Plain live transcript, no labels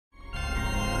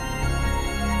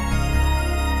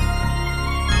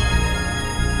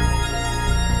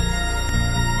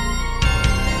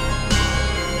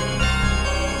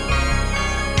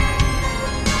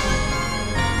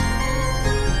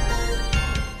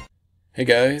Hey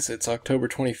guys, it's October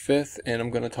 25th, and I'm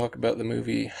going to talk about the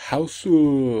movie House.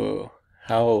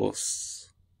 House.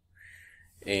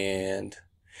 And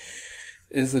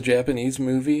it is a Japanese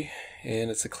movie,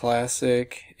 and it's a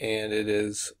classic, and it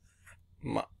is...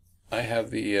 I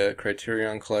have the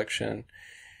Criterion Collection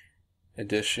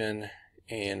edition,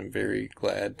 and I'm very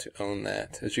glad to own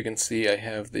that. As you can see, I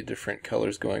have the different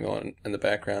colors going on in the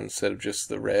background instead of just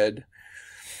the red,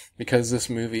 because this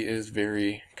movie is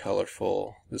very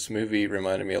colorful. This movie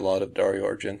reminded me a lot of Dario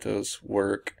Argento's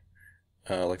work,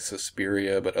 like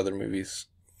Suspiria, but other movies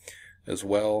as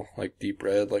well, like Deep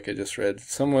Red, like I just read,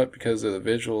 somewhat because of the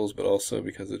visuals, but also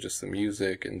because of just the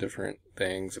music and different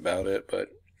things about it. But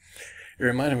it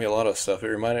reminded me a lot of stuff. It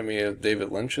reminded me of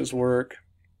David Lynch's work.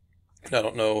 I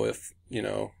don't know if,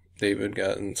 David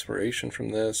got inspiration from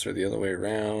this, or the other way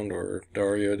around, or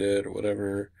Dario did, or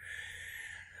whatever.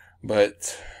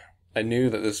 But I knew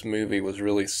that this movie was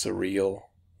really surreal,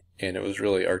 and it was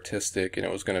really artistic, and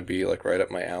it was going to be like right up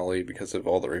my alley because of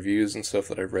all the reviews and stuff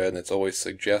that I've read, and it's always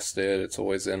suggested, it's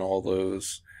always in all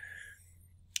those,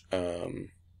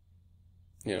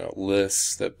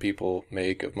 lists that people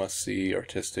make of must-see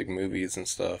artistic movies and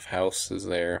stuff. House is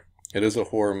there. It is a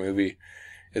horror movie.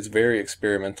 It's very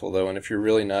experimental, though, and if you're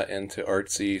really not into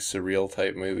artsy, surreal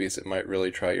type movies, it might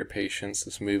really try your patience.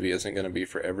 This movie isn't going to be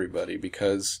for everybody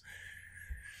because...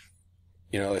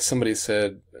 as somebody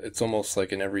said, it's almost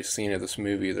like in every scene of this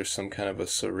movie, there's some kind of a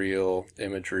surreal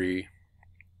imagery.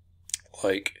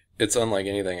 Like, it's unlike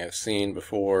anything I've seen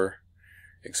before,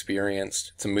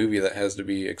 experienced. It's a movie that has to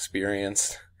be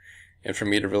experienced. And for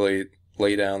me to really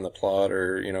lay down the plot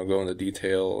or, go into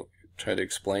detail, try to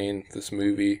explain this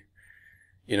movie,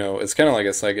 it's kind of like a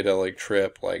psychedelic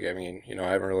trip. Like, I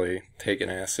haven't really taken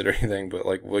acid or anything, but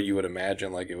like what you would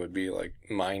imagine, like it would be like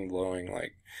mind-blowing,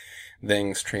 like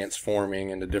things transforming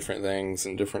into different things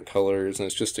and different colors, and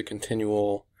it's just a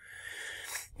continual...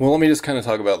 Well, let me just kind of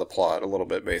talk about the plot a little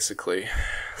bit, basically.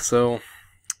 So,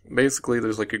 basically,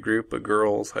 there's like a group of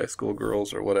girls, high school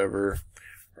girls or whatever,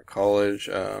 or college,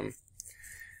 and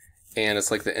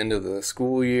it's like the end of the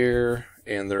school year,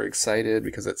 and they're excited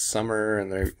because it's summer,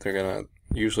 and they're gonna...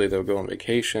 Usually they'll go on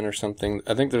vacation or something.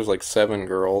 I think there's like 7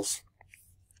 girls.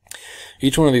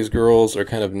 Each one of these girls are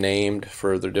kind of named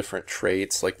for their different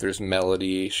traits. Like there's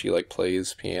Melody, she like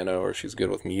plays piano or she's good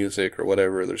with music or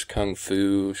whatever. There's Kung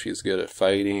Fu, she's good at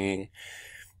fighting.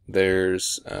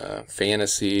 There's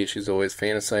Fantasy, she's always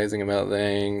fantasizing about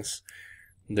things.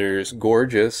 There's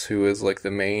Gorgeous, who is like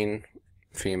the main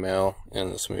female in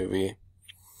this movie.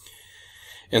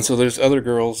 And so there's other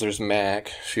girls. There's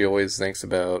Mac, she always thinks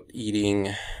about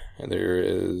eating. And there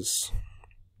is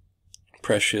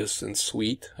Precious and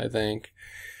Sweet, I think,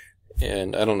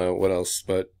 and I don't know what else,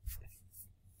 but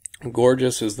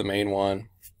Gorgeous is the main one,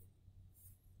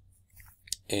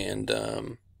 and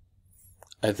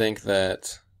I think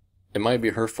that it might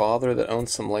be her father that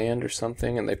owns some land or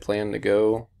something, and they plan to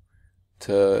go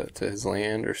to his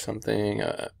land or something,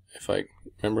 if I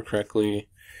remember correctly.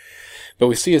 But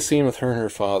we see a scene with her and her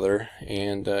father,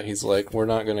 and he's like, we're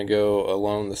not going to go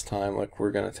alone this time, like,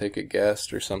 we're going to take a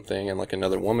guest or something, and, like,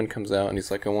 another woman comes out, and he's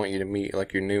like, I want you to meet,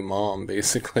 like, your new mom,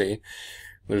 basically.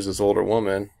 There's this older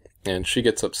woman, and she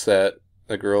gets upset.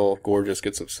 The girl, Gorgeous,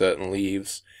 gets upset and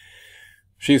leaves.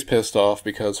 She's pissed off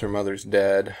because her mother's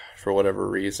dead, for whatever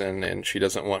reason, and she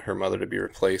doesn't want her mother to be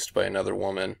replaced by another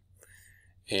woman.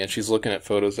 And she's looking at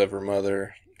photos of her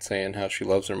mother, saying how she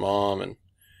loves her mom, and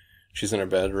she's in her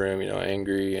bedroom,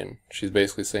 angry, and she's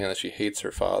basically saying that she hates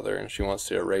her father, and she wants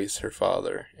to erase her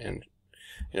father, and,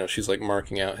 she's like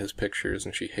marking out his pictures,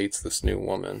 and she hates this new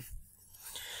woman.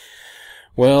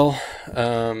 Well,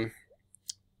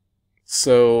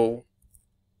 so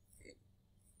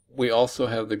we also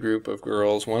have the group of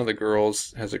girls. One of the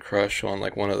girls has a crush on,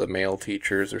 like, one of the male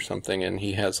teachers or something, and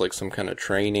he has, like, some kind of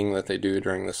training that they do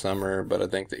during the summer, but I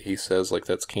think that he says, like,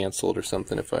 that's canceled or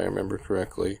something, if I remember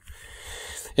correctly.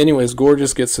 Anyways,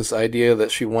 Gorgeous gets this idea that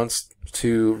she wants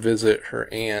to visit her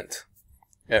aunt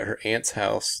at her aunt's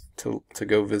house to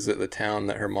go visit the town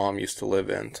that her mom used to live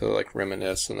in, to like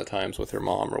reminisce on the times with her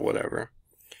mom or whatever.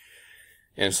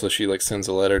 And so she like sends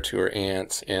a letter to her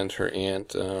aunt, and her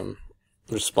aunt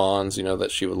responds,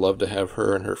 that she would love to have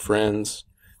her and her friends.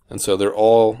 And so they're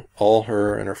all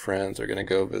her and her friends are going to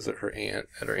go visit her aunt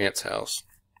at her aunt's house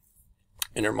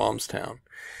in her mom's town.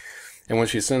 And when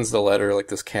she sends the letter, like,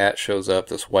 this cat shows up,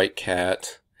 this white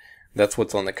cat. That's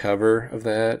what's on the cover of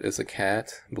that, is a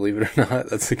cat. Believe it or not,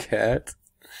 that's a cat.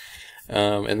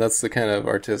 And that's the kind of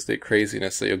artistic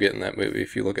craziness that you'll get in that movie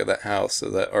if you look at that house, so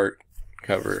that art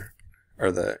cover,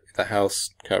 or the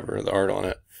house cover, the art on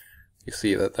it. You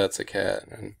see that that's a cat.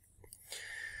 And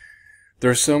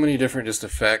There's so many different just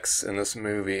effects in this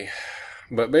movie.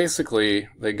 But basically,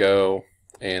 they go,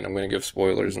 and I'm going to give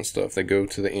spoilers and stuff, they go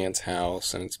to the aunt's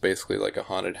house, and it's basically like a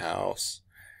haunted house.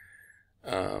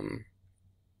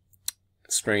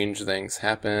 Strange things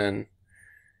happen,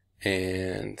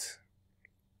 and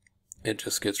it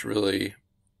just gets really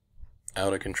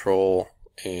out of control,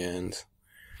 and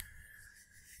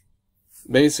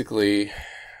basically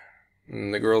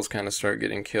the girls kind of start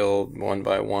getting killed one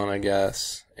by one, I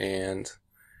guess, and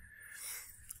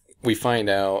we find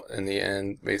out in the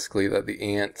end basically that the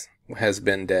aunt has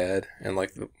been dead, and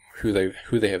like who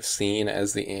they have seen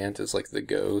as the aunt is like the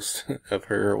ghost of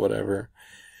her or whatever.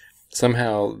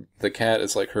 Somehow the cat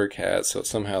is like her cat, so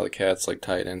somehow the cat's like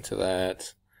tied into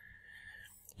that.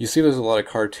 You see there's a lot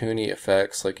of cartoony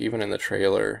effects, like even in the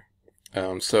trailer.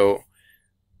 So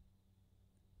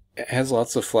it has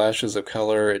lots of flashes of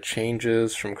color. It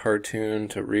changes from cartoon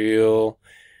to real.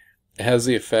 It has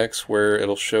the effects where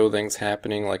it'll show things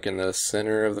happening like in the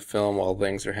center of the film while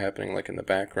things are happening like in the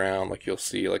background. Like you'll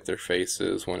see like their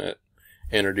faces when it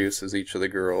introduces each of the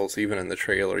girls. Even in the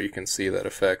trailer you can see that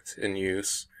effect in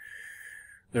use.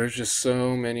 There's just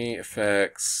so many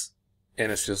effects,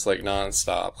 and it's just like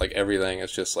non-stop. Like everything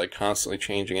is just like constantly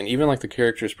changing, and even like the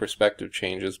character's perspective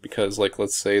changes because, like,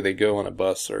 let's say they go on a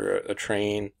bus or a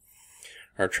train,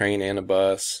 or a train and a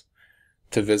bus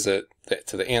to visit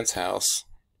to the aunt's house,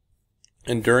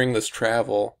 and during this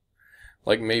travel,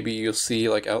 like maybe you'll see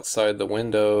like outside the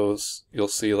windows, you'll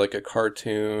see like a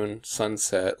cartoon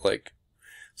sunset, like.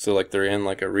 So, like, they're in,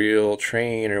 like, a real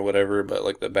train or whatever, but,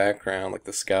 like, the background, like,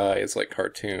 the sky is, like,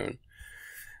 cartoon.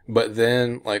 But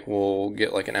then, like, we'll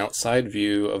get, like, an outside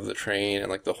view of the train, and,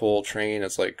 like, the whole train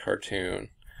is, like, cartoon.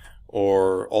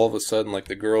 Or, all of a sudden, like,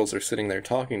 the girls are sitting there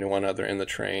talking to one another in the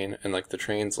train, and, like, the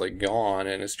train's, like, gone,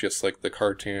 and it's just, like, the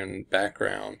cartoon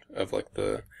background of, like,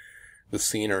 the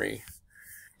scenery.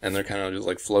 And they're kind of just,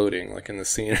 like, floating, like, in the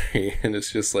scenery, and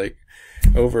it's just, like,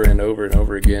 over and over and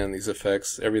over again, these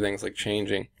effects, everything's like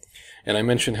changing. And I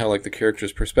mentioned how like the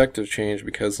character's perspective changed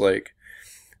because like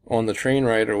on the train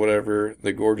ride or whatever,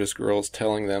 the gorgeous girl's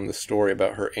telling them the story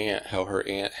about her aunt, how her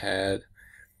aunt had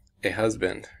a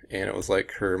husband, and it was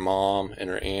like her mom and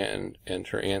her aunt and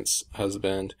her aunt's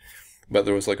husband, but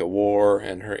there was like a war,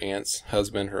 and her aunt's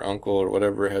husband, her uncle or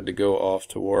whatever, had to go off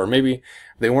to war. Or maybe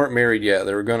they weren't married yet,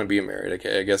 they were going to be married.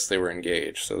 Okay, I guess they were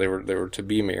engaged, so they were to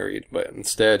be married, but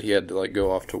instead he had to like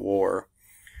go off to war,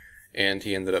 and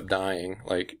he ended up dying.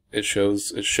 Like it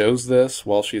shows this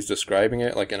while she's describing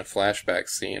it, like in a flashback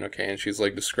scene, okay, and she's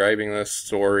like describing this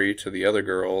story to the other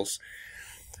girls.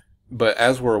 But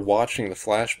as we're watching the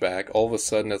flashback, all of a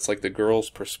sudden it's like the girl's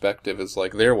perspective is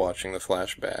like they're watching the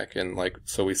flashback. And like,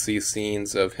 so we see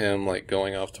scenes of him like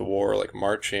going off to war, like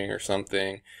marching or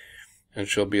something. And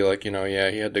she'll be like, you know,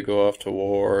 yeah, he had to go off to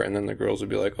war. And then the girls would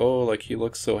be like, oh, like he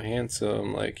looks so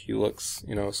handsome. Like he looks,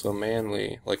 you know, so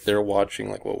manly. Like they're watching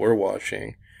like what we're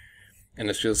watching. And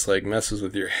it's just like messes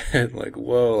with your head. Like,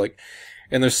 whoa, like.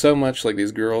 And there's so much, like,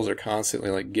 these girls are constantly,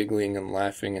 like, giggling and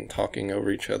laughing and talking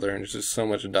over each other, and there's just so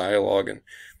much dialogue, and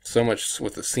so much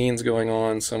with the scenes going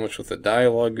on, so much with the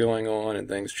dialogue going on, and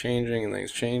things changing, and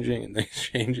things changing, and things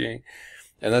changing.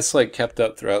 And that's, like, kept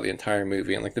up throughout the entire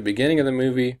movie. And, like, the beginning of the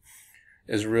movie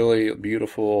is really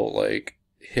beautiful, like,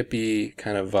 hippie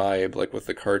kind of vibe, like, with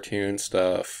the cartoon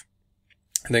stuff.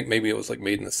 I think maybe it was, like,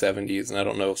 made in the 70s, and I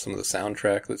don't know some of the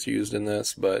soundtrack that's used in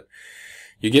this, but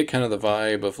you get kind of the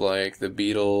vibe of, like, the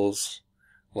Beatles,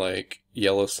 like,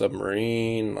 Yellow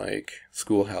Submarine, like,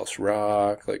 Schoolhouse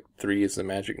Rock, like, 3 is the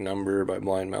Magic Number by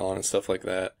Blind Melon and stuff like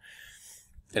that.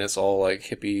 And it's all, like,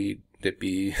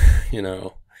 hippy-dippy, you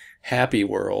know, happy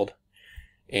world.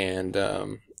 And,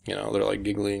 you know, they're, like,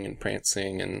 giggling and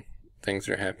prancing and things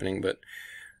are happening. But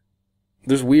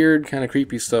there's weird, kind of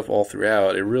creepy stuff all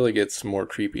throughout. It really gets more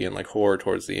creepy and, like, horror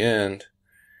towards the end,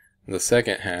 the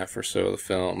second half or so of the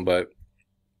film. But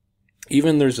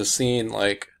even there's a scene,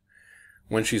 like,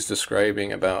 when she's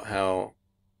describing about how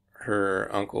her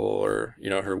uncle or, you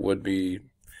know, her would-be,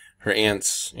 her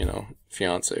aunt's, you know,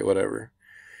 fiance, whatever,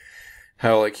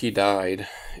 how, like, he died,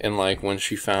 and, like, when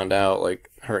she found out, like,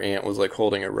 her aunt was, like,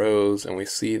 holding a rose, and we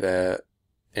see that,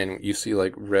 and you see,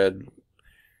 like, red,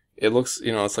 it looks,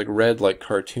 you know, it's, like, red, like,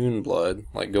 cartoon blood,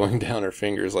 like, going down her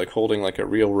fingers, like, holding, like, a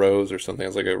real rose or something.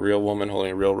 It's like a real woman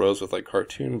holding a real rose with, like,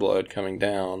 cartoon blood coming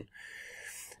down.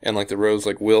 And, like, the rose,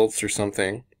 like, wilts or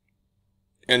something.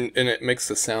 And it makes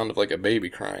the sound of, like, a baby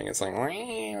crying. It's like, wah,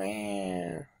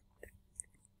 wah.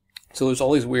 So there's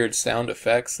all these weird sound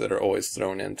effects that are always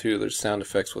thrown in, too. There's sound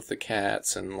effects with the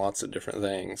cats and lots of different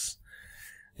things.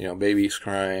 You know, babies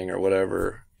crying or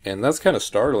whatever. And that's kind of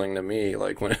startling to me.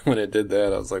 Like, when it did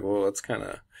that, I was like, well, that's kind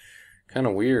of kind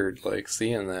of weird, like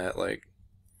seeing that, like,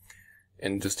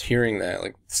 and just hearing that,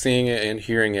 like seeing it and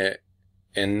hearing it,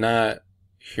 and not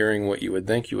hearing what you would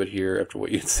think you would hear after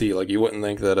what you'd see. Like, you wouldn't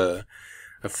think that a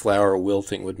flower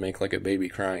wilting would make like a baby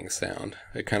crying sound.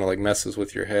 It kind of like messes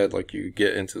with your head, like you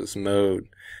get into this mode,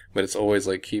 but it's always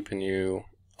like keeping you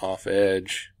off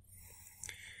edge.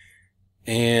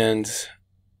 And,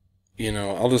 you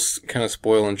know, I'll just kind of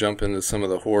spoil and jump into some of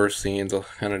the horror scenes. I'll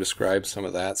kind of describe some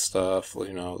of that stuff.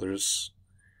 You know, there's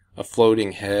a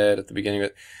floating head at the beginning of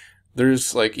it.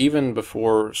 There's, like, even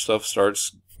before stuff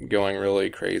starts going really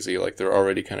crazy, like, they're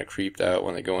already kind of creeped out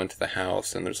when they go into the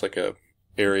house, and there's, like, a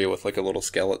area with, like, a little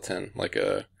skeleton, like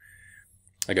a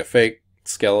fake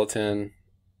skeleton,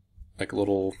 like a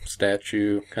little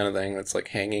statue kind of thing that's, like,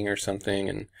 hanging or something,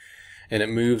 and it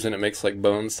moves and it makes, like,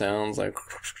 bone sounds, like,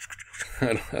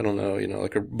 I don't know, you know,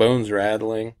 like a bones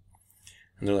rattling,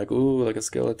 and they're like, ooh, like a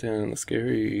skeleton,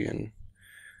 scary,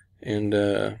 and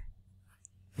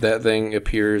that thing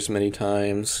appears many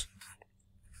times.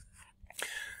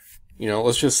 You know,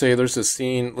 let's just say there's a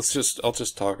scene,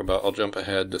 I'll jump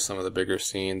ahead to some of the bigger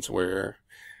scenes where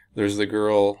there's the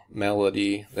girl,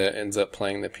 Melody, that ends up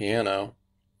playing the piano,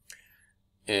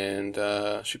 and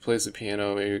she plays the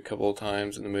piano maybe a couple of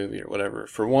times in the movie or whatever.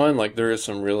 For one, like, there is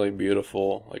some really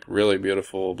beautiful,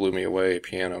 blew me away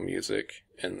piano music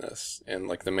in this, and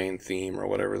like the main theme or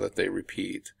whatever that they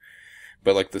repeat.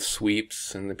 But like the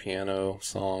sweeps in the piano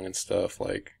song and stuff,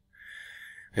 like,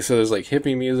 so there's like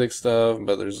hippie music stuff,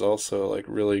 but there's also like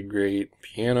really great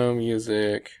piano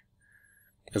music.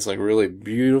 It's like really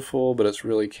beautiful, but it's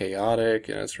really chaotic,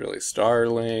 and it's really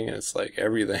startling, and it's like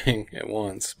everything at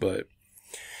once. But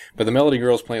the Melody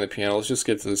Girl's playing the piano. Let's just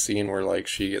get to the scene where like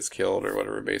she gets killed or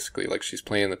whatever, basically. Like, she's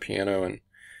playing the piano, and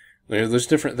there's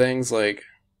different things, like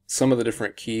some of the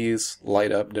different keys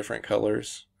light up different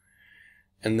colors.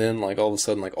 And then, like, all of a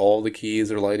sudden, like, all the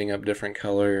keys are lighting up different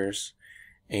colors.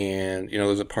 And, you know,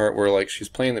 there's a part where, like, she's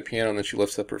playing the piano, and then she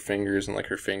lifts up her fingers, and, like,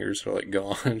 her fingers are, like,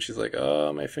 gone. She's like,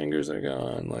 oh, my fingers are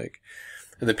gone. Like,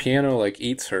 and the piano, like,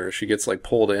 eats her. She gets, like,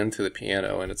 pulled into the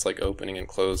piano, and it's, like, opening and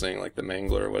closing, like, the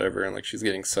mangler or whatever. And, like, she's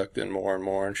getting sucked in more and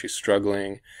more, and she's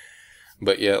struggling.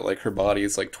 But yet, like, her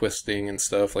body's, like, twisting and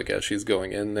stuff, like, as she's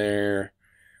going in there.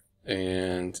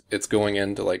 And it's going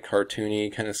into like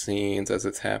cartoony kind of scenes as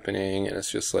it's happening, and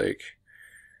it's just like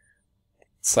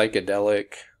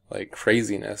psychedelic, like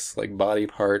craziness, like body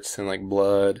parts and like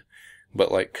blood,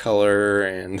 but like color,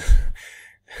 and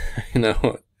you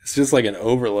know, it's just like an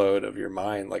overload of your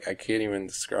mind. Like, I can't even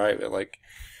describe it, like,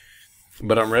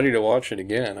 but I'm ready to watch it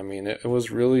again. I mean, it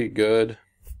was really good.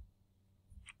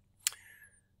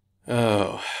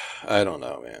 Oh, I don't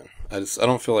know, man. I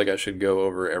don't feel like I should go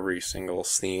over every single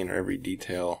scene or every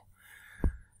detail.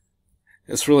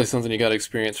 It's really something you gotta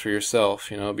experience for yourself,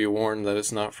 you know. Be warned that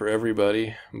it's not for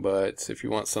everybody, but if you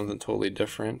want something totally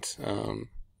different,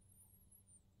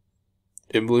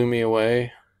 it blew me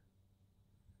away.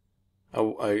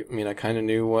 I mean, I kind of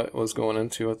knew what was going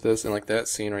into with this, and like that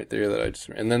scene right there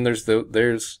and then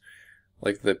there's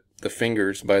like the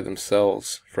fingers by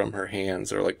themselves from her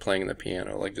hands are like playing the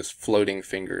piano, like just floating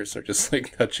fingers are just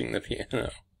like touching the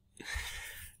piano.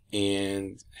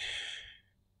 And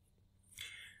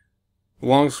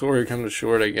long story comes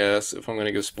short, I guess, if I'm going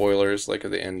to give spoilers, like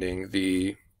at the ending,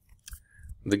 the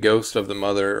ghost of the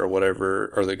mother or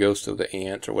whatever, or the ghost of the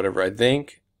aunt or whatever, I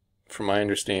think, from my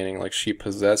understanding, like, she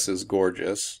possesses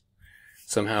Gorgeous.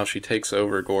 Somehow she takes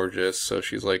over Gorgeous, so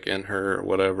she's like in her or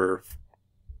whatever.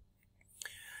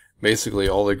 Basically,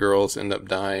 all the girls end up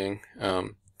dying.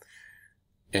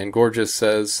 And Gorgeous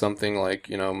says something like,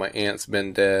 you know, my aunt's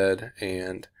been dead,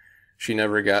 and she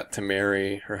never got to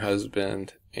marry her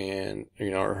husband, and,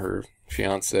 you know, or her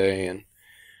fiance. And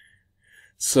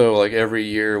so, like, every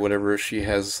year, whatever, she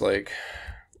has, like,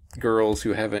 girls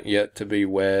who haven't yet to be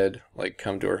wed, like,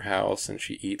 come to her house, and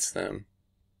she eats them.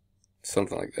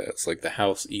 Something like that. It's like the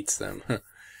house eats them.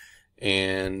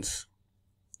 And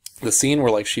the scene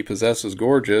where, like, she possesses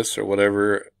Gorgeous or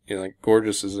whatever, you know, like,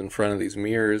 Gorgeous is in front of these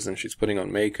mirrors and she's putting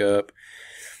on makeup,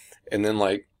 and then,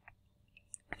 like,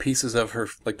 pieces of her,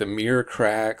 like, the mirror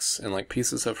cracks, and, like,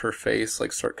 pieces of her face,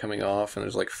 like, start coming off, and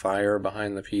there's, like, fire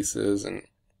behind the pieces, and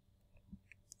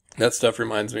that stuff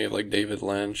reminds me of, like, David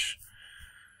Lynch.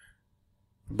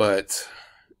 But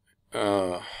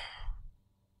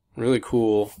really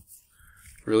cool,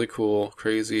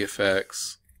 crazy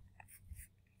effects.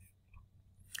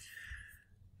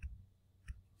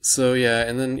 So yeah,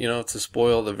 and then, you know, to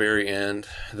spoil the very end,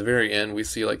 we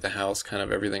see, like, the house, kind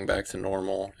of everything back to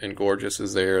normal, and Gorgeous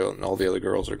is there, and all the other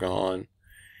girls are gone,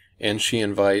 and she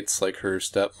invites, like, her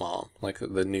stepmom, like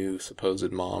the new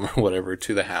supposed mom or whatever,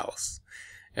 to the house.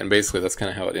 And basically that's kind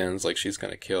of how it ends, like she's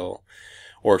going to kill,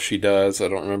 or she does, I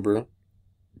don't remember,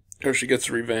 or she gets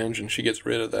revenge and she gets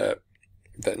rid of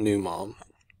that new mom.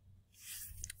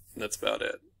 That's about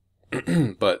it.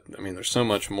 But, I mean, there's so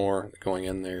much more going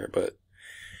in there, but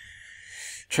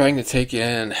trying to take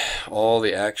in all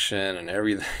the action and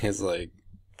everything is like,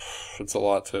 it's a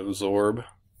lot to absorb,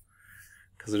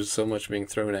 because there's so much being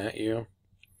thrown at you.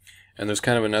 And there's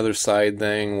kind of another side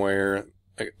thing where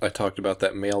I talked about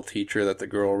that male teacher that the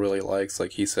girl really likes.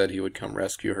 Like, he said he would come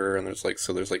rescue her, and there's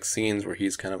like scenes where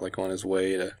he's kind of like on his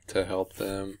way to help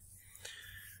them.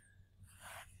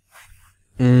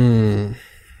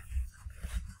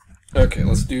 Okay,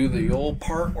 let's do the old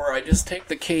part where I just take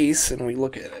the case and we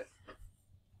look at it.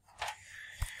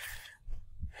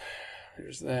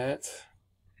 There's that.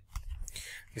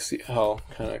 You see how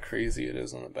kind of crazy it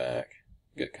is on the back.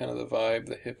 You get kind of the vibe,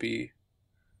 the hippie,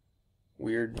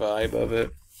 weird vibe of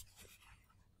it.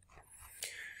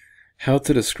 How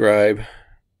to describe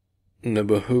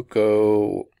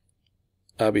Nobuhiko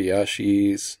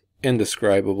Abayashi's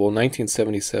indescribable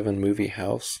 1977 movie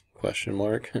House, ?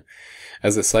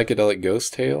 As a psychedelic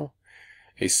ghost tale,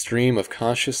 a stream of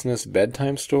consciousness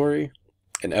bedtime story,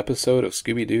 an episode of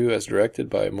Scooby-Doo as directed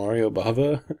by Mario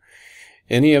Bava?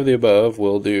 Any of the above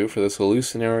will do for this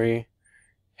hallucinatory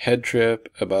head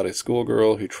trip about a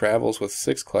schoolgirl who travels with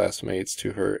 6 classmates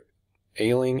to her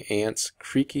ailing aunt's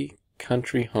creaky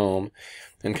country home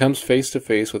and comes face to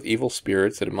face with evil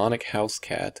spirits, a demonic house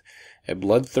cat, a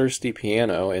bloodthirsty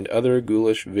piano, and other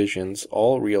ghoulish visions,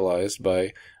 all realized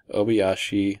by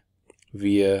Obayashi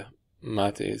via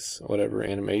Mate's, whatever,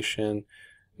 animation,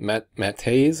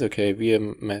 Mate's, okay, via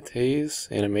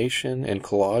Mate's animation and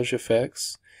collage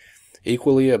effects.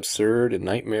 Equally absurd and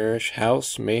nightmarish,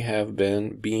 House may have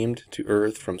been beamed to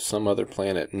Earth from some other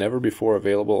planet, never before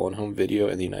available on home video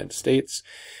in the United States.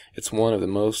 It's one of the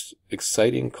most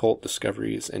exciting cult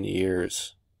discoveries in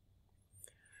years.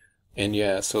 And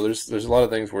yeah, so there's a lot of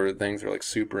things where things are like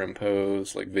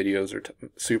superimposed, like videos are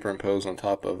superimposed on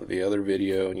top of the other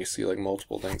video, and you see like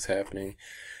multiple things happening.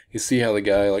 You see how the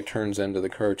guy like turns into the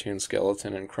cartoon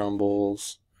skeleton and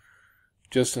crumbles.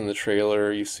 Just in the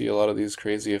trailer, you see a lot of these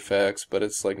crazy effects, but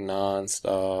it's like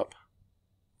non-stop.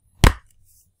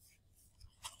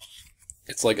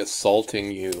 It's like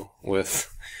assaulting you with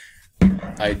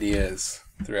ideas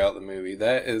throughout the movie.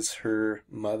 That is her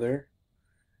mother.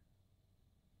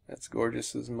 That's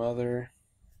Gorgeous's mother.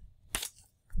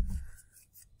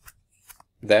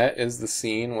 That is the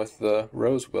scene with the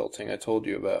rose wilting I told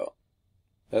you about.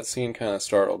 That scene kind of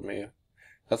startled me.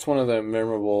 That's one of the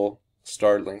memorable,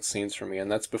 startling scenes for me,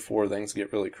 and that's before things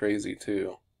get really crazy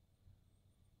too.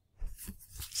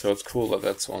 So it's cool that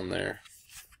that's on there.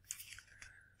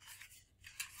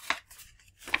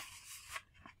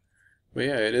 But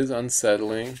yeah, it is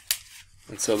unsettling.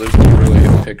 And so there's no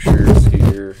really pictures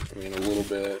here. I mean, a little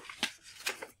bit.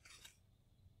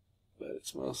 But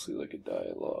it's mostly like a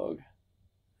dialogue.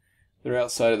 They're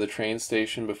outside of the train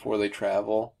station before they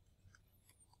travel.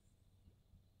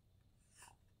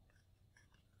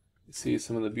 You see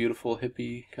some of the beautiful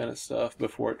hippie kind of stuff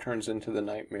before it turns into the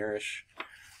nightmarish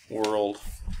world.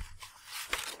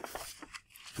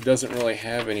 It doesn't really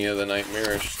have any of the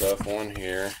nightmarish stuff on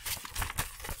here.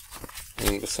 I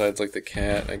mean, besides like the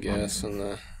cat, I guess,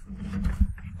 and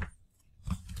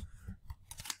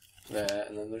that,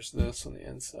 and then there's this on the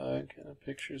inside, kind of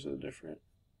pictures of different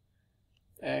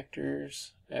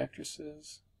actors,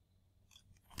 actresses.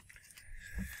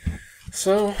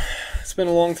 So, it's been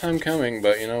a long time coming,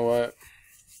 but you know what?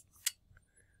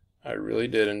 I really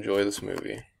did enjoy this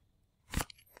movie.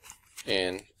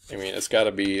 And, I mean, it's got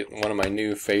to be one of my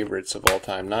new favorites of all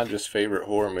time. Not just favorite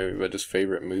horror movie, but just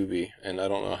favorite movie. And I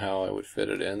don't know how I would fit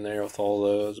it in there with all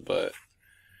those, but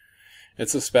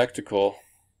it's a spectacle.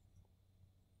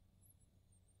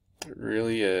 It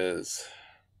really is.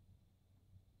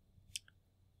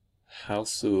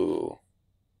 Houseu.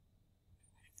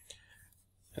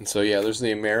 And so yeah, there's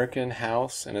the American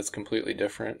House, and it's completely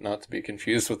different, not to be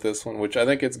confused with this one, which I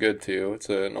think it's good too. It's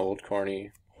an old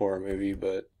corny horror movie,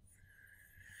 but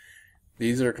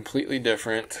these are completely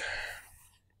different.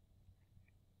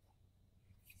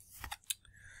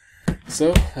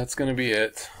 So that's going to be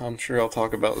it. I'm sure I'll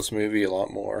talk about this movie a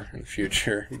lot more in the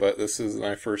future, but this is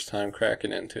my first time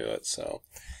cracking into it, so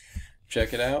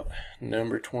check it out.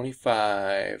 Number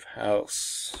 25,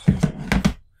 House.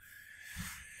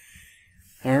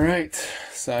 Alright,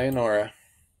 sayonara.